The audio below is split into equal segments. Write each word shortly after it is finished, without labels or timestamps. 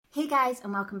guys,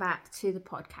 and welcome back to the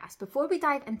podcast. Before we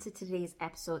dive into today's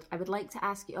episode, I would like to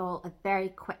ask you all a very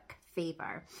quick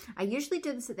favour. I usually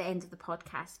do this at the end of the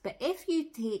podcast, but if you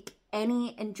take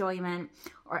any enjoyment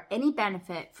or any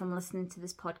benefit from listening to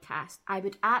this podcast, I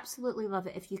would absolutely love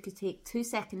it if you could take 2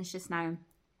 seconds just now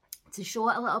to show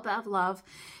it a little bit of love,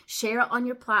 share it on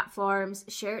your platforms,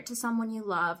 share it to someone you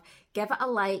love, give it a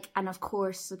like, and of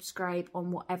course, subscribe on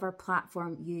whatever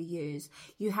platform you use.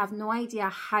 You have no idea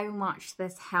how much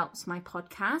this helps my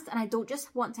podcast, and I don't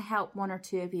just want to help one or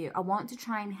two of you. I want to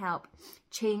try and help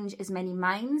change as many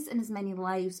minds and as many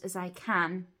lives as I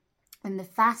can. And the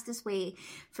fastest way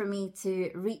for me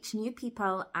to reach new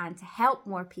people and to help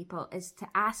more people is to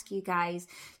ask you guys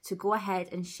to go ahead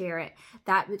and share it.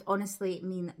 That would honestly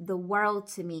mean the world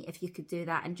to me if you could do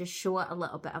that and just show it a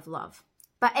little bit of love.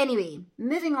 But anyway,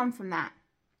 moving on from that,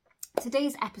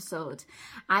 today's episode,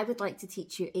 I would like to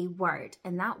teach you a word,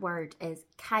 and that word is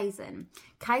Kaizen.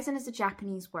 Kaizen is a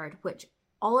Japanese word which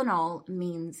all in all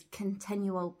means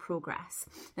continual progress.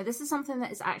 Now, this is something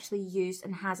that is actually used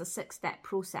and has a 6-step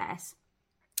process,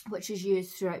 which is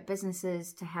used throughout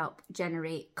businesses to help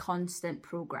generate constant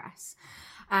progress.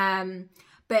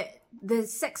 But the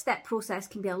 6-step process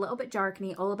can be a little bit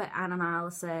jargony, all about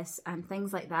analysis and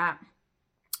things like that.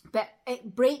 But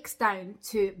it breaks down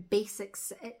to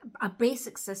a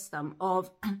basic system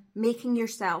of making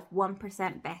yourself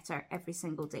 1% better every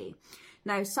single day.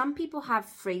 Now, some people have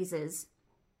phrases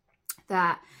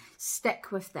that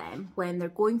stick with them when they're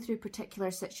going through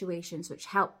particular situations which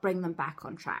help bring them back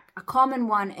on track. A common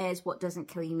one is, what doesn't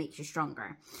kill you makes you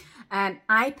stronger.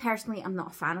 I personally am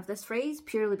not a fan of this phrase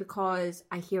purely because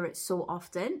I hear it so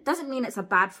often. Doesn't mean it's a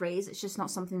bad phrase, it's just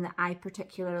not something that I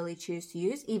particularly choose to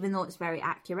use, even though it's very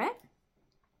accurate.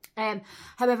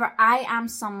 However, I am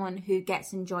someone who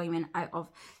gets enjoyment out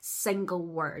of single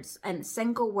words, and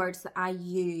single words that I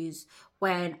use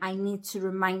when I need to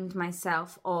remind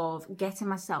myself of getting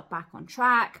myself back on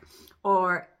track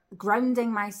or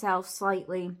grounding myself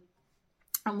slightly.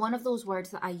 And one of those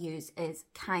words that I use is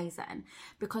Kaizen,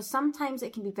 because sometimes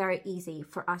it can be very easy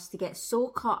for us to get so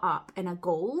caught up in a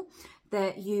goal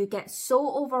that you get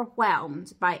so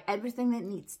overwhelmed by everything that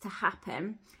needs to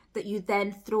happen that you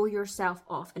then throw yourself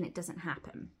off and it doesn't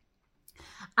happen.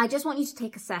 I just want you to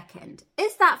take a second.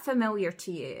 Is that familiar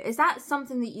to you? Is that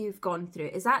something that you've gone through?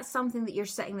 Is that something that you're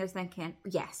sitting there thinking,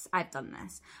 yes, I've done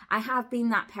this. I have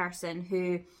been that person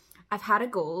who I've had a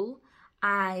goal.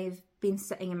 I've been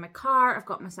sitting in my car. I've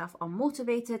got myself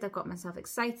unmotivated. I've got myself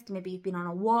excited. Maybe you've been on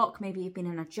a walk. Maybe you've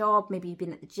been in a job. Maybe you've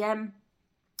been at the gym.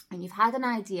 And you've had an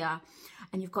idea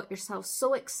and you've got yourself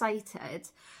so excited,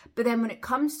 but then when it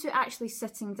comes to actually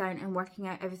sitting down and working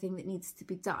out everything that needs to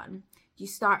be done, you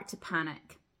start to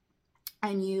panic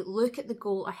and you look at the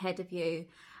goal ahead of you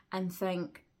and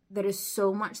think, there is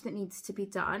so much that needs to be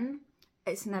done,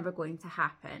 it's never going to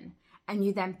happen. And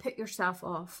you then put yourself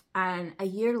off, and a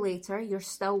year later, you're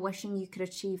still wishing you could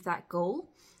achieve that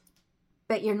goal,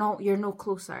 but you're no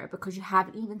closer because you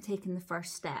haven't even taken the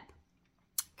first step.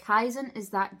 Kaizen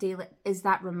is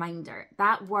that reminder.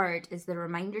 That word is the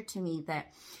reminder to me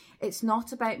that it's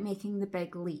not about making the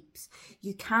big leaps.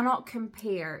 You cannot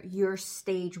compare your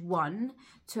stage 1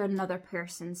 to another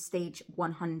person's stage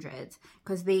 100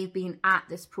 because they've been at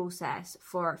this process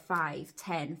for 5,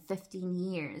 10, 15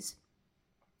 years.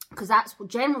 Because that's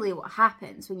generally what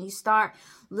happens when you start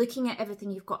looking at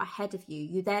everything you've got ahead of you.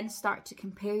 You then start to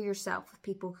compare yourself with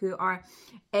people who are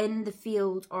in the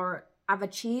field or have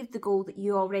achieved the goal that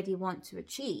you already want to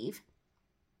achieve,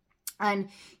 and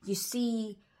you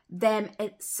see them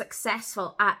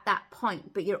successful at that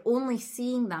point, but you're only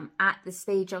seeing them at the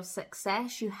stage of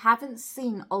success. You haven't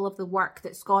seen all of the work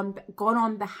that's gone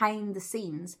on behind the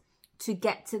scenes to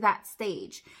get to that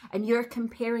stage, and you're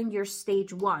comparing your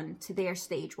stage 1 to their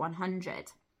stage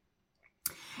 100.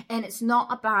 And it's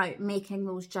not about making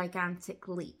those gigantic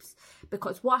leaps,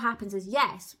 because what happens is,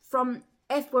 yes,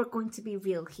 if we're going to be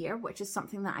real here, which is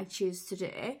something that I choose to do,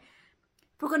 if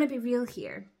we're going to be real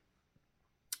here,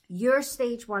 your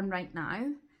stage 1 right now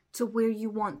to where you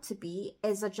want to be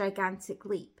is a gigantic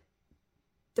leap.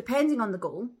 Depending on the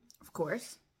goal, of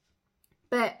course.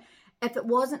 But if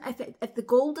the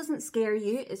goal doesn't scare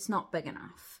you, it's not big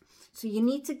enough. So you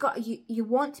need to you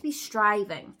want to be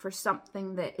striving for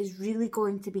something that is really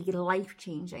going to be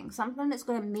life-changing, something that's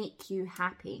going to make you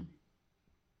happy.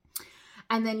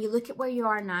 And then you look at where you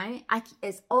are now.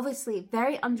 It's obviously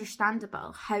very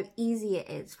understandable how easy it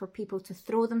is for people to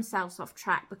throw themselves off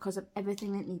track because of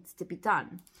everything that needs to be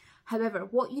done. However,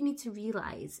 what you need to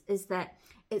realise is that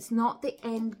it's not the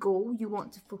end goal you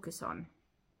want to focus on.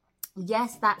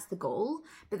 Yes, that's the goal,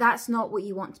 but that's not what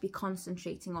you want to be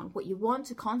concentrating on. What you want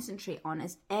to concentrate on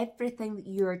is everything that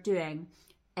you're doing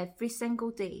every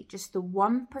single day, just the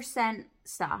 1%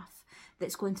 stuff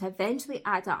that's going to eventually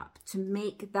add up to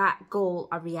make that goal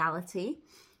a reality.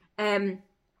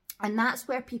 And that's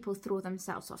where people throw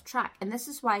themselves off track. And this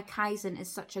is why Kaizen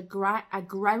is such a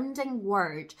grounding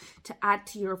word to add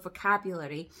to your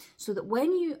vocabulary, so that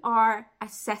when you are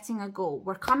setting a goal,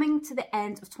 we're coming to the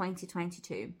end of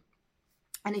 2022.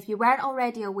 And if you weren't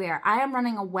already aware, I am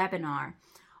running a webinar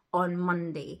on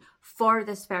Monday for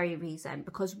this very reason,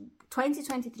 because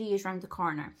 2023 is around the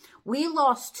corner. We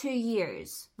lost 2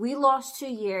 years. We lost 2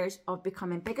 years of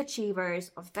becoming big achievers,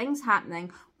 of things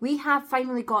happening. We have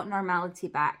finally got normality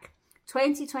back.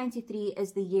 2023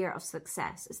 is the year of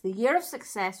success. It's the year of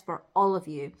success for all of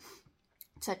you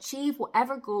to achieve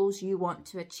whatever goals you want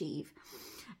to achieve.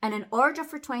 And in order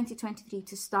for 2023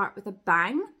 to start with a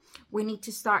bang, we need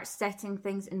to start setting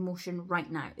things in motion right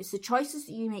now. It's the choices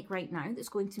that you make right now that's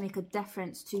going to make a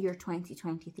difference to your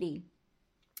 2023.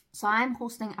 So I'm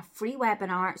hosting a free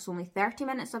webinar. It's only 30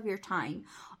 minutes of your time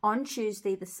on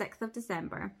Tuesday, the 6th of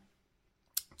December,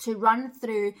 to run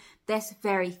through this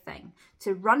very thing,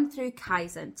 to run through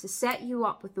Kaizen, to set you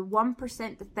up with the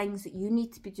 1% of things that you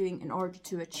need to be doing in order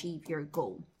to achieve your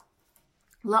goal.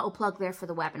 Little plug there for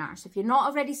the webinar. So if you're not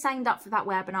already signed up for that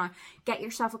webinar, get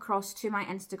yourself across to my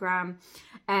Instagram.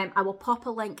 I will pop a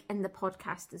link in the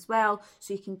podcast as well,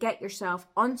 so you can get yourself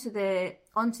onto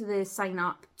the sign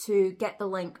up to get the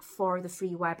link for the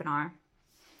free webinar.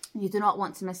 You do not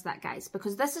want to miss that, guys,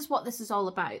 because this is what this is all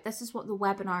about. This is what the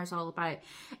webinar is all about.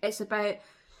 It's about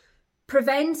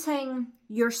preventing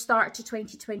your start to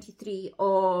 2023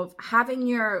 of having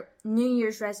your New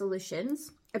Year's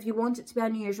resolutions. If you want it to be a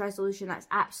New Year's resolution, that's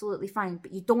absolutely fine,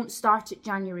 but you don't start it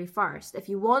January 1st. If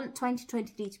you want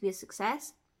 2023 to be a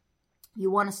success, you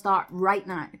want to start right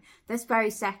now, this very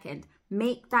second.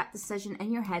 Make that decision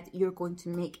in your head that you're going to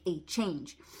make a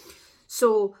change.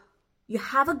 So you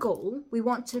have a goal. We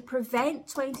want to prevent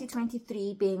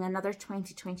 2023 being another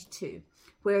 2022,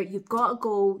 where you've got a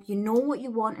goal, you know what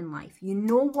you want in life, you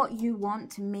know what you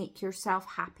want to make yourself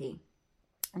happy,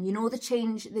 and you know the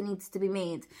change that needs to be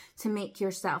made to make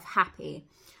yourself happy.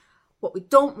 What we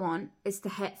don't want is to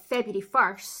hit February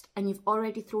 1st and you've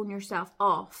already thrown yourself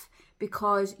off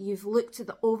because you've looked at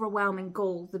the overwhelming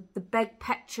goal, the big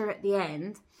picture at the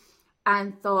end,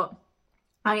 and thought,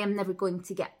 I am never going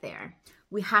to get there.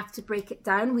 We have to break it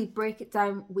down. We break it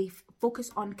down. We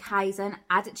focus on Kaizen,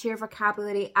 add it to your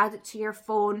vocabulary, add it to your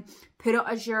phone, put it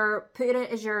as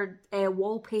your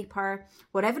wallpaper,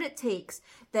 whatever it takes.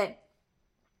 That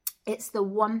it's the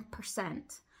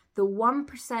 1%. The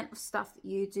 1% of stuff that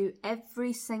you do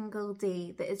every single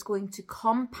day that is going to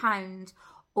compound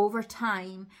over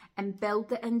time and build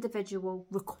the individual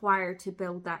required to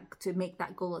build that, to make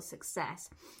that goal a success.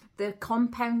 The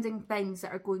compounding things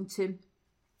that are going to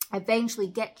eventually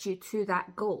get you to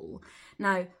that goal.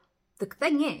 Now, the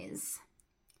thing is,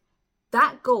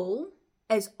 that goal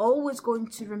is always going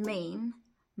to remain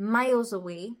miles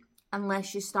away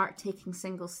unless you start taking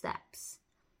single steps.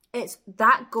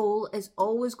 That goal is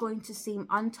always going to seem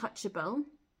untouchable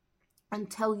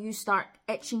until you start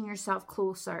itching yourself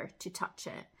closer to touch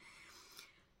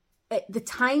it. The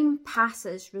time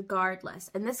passes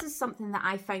regardless. And this is something that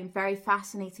I find very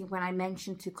fascinating when I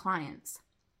mention to clients.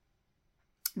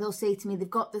 They'll say to me, they've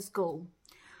got this goal,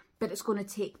 but it's going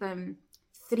to take them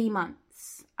 3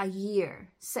 months, a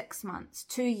year, 6 months,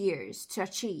 2 years to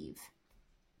achieve.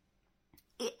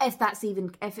 If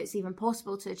it's even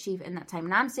possible to achieve it in that time.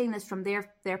 And I'm saying this from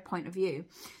their point of view.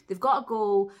 They've got a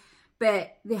goal,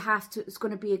 but they have to, it's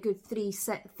going to be a good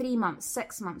 3 months,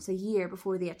 6 months, a year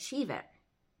before they achieve it.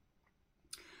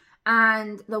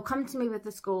 And they'll come to me with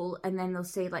this goal, and then they'll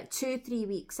say, like 2-3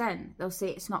 weeks in, they'll say,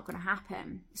 it's not going to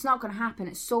happen. It's not going to happen.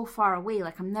 It's so far away.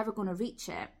 Like, I'm never going to reach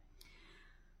it.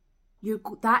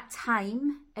 That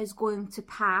time is going to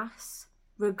pass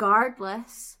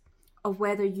regardless of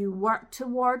whether you work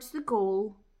towards the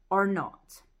goal or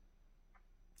not.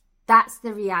 That's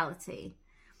the reality.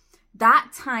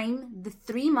 That time, the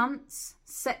 3 months,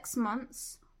 6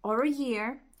 months, or a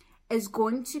year is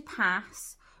going to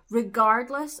pass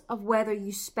regardless of whether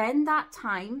you spend that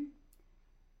time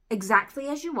exactly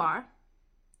as you are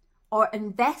or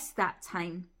invest that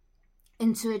time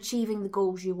into achieving the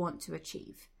goals you want to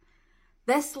achieve.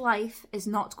 This life is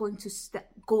not going to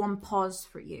go on pause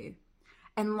for you,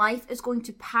 and life is going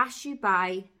to pass you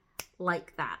by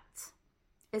like that.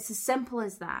 It's as simple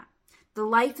as that. The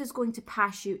life is going to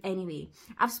pass you anyway.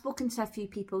 I've spoken to a few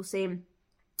people saying,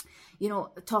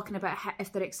 talking about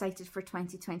if they're excited for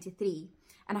 2023.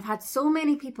 And I've had so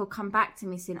many people come back to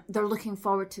me saying they're looking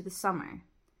forward to the summer.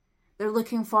 They're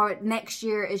looking forward, next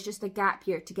year is just a gap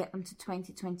year to get them to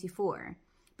 2024,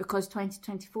 because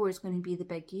 2024 is going to be the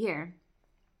big year.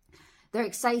 They're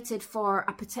excited for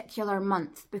a particular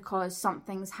month because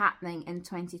something's happening in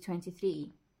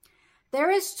 2023. There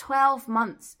is 12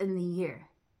 months in the year.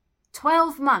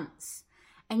 12 months.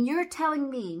 And you're telling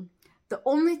me the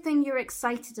only thing you're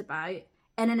excited about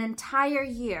in an entire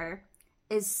year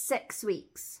is 6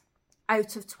 weeks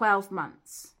out of 12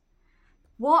 months.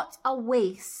 What a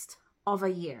waste of a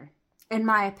year, in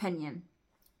my opinion.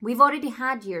 We've already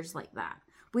had years like that.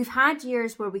 We've had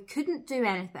years where we couldn't do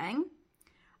anything.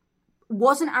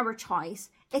 Wasn't our choice.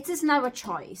 It is now a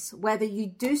choice whether you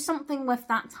do something with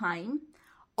that time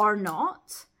or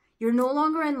not. You're no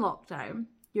longer in lockdown.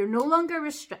 You're no longer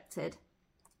restricted.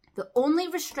 The only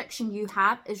restriction you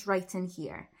have is right in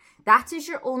here. That is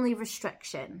your only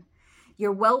restriction.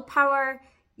 Your willpower,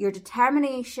 your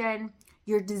determination,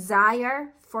 your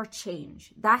desire for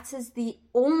change. That is the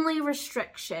only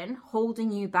restriction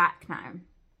holding you back now.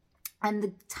 And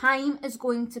the time is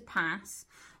going to pass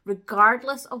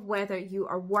regardless of whether you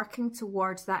are working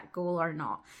towards that goal or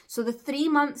not. So the 3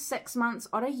 months, 6 months,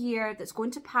 or a year that's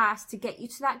going to pass to get you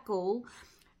to that goal,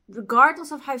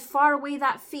 regardless of how far away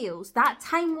that feels, that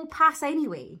time will pass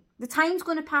anyway. The time's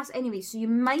going to pass anyway. So you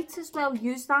might as well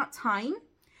use that time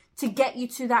to get you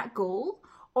to that goal.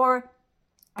 Or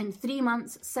in 3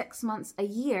 months, 6 months, a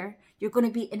year, you're going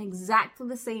to be in exactly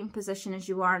the same position as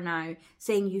you are now,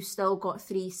 saying you still got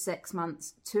 3, 6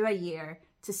 months to a year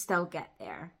to still get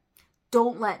there.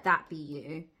 Don't let that be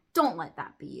you. Don't let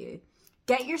that be you.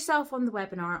 Get yourself on the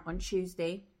webinar on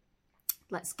Tuesday.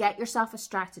 Let's get yourself a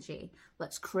strategy.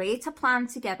 Let's create a plan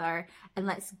together and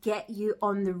let's get you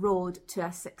on the road to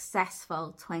a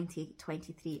successful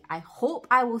 2023. I hope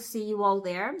I will see you all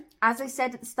there. As I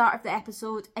said at the start of the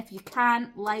episode, if you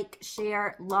can, like,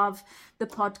 share, love the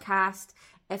podcast.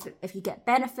 If you get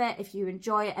benefit, if you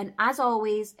enjoy it. And as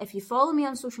always, if you follow me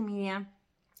on social media,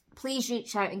 please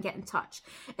reach out and get in touch.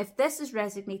 If this has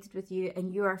resonated with you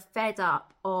and you are fed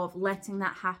up of letting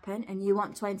that happen and you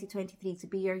want 2023 to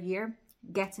be your year,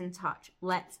 get in touch.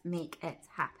 Let's make it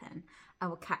happen. I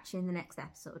will catch you in the next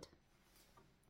episode.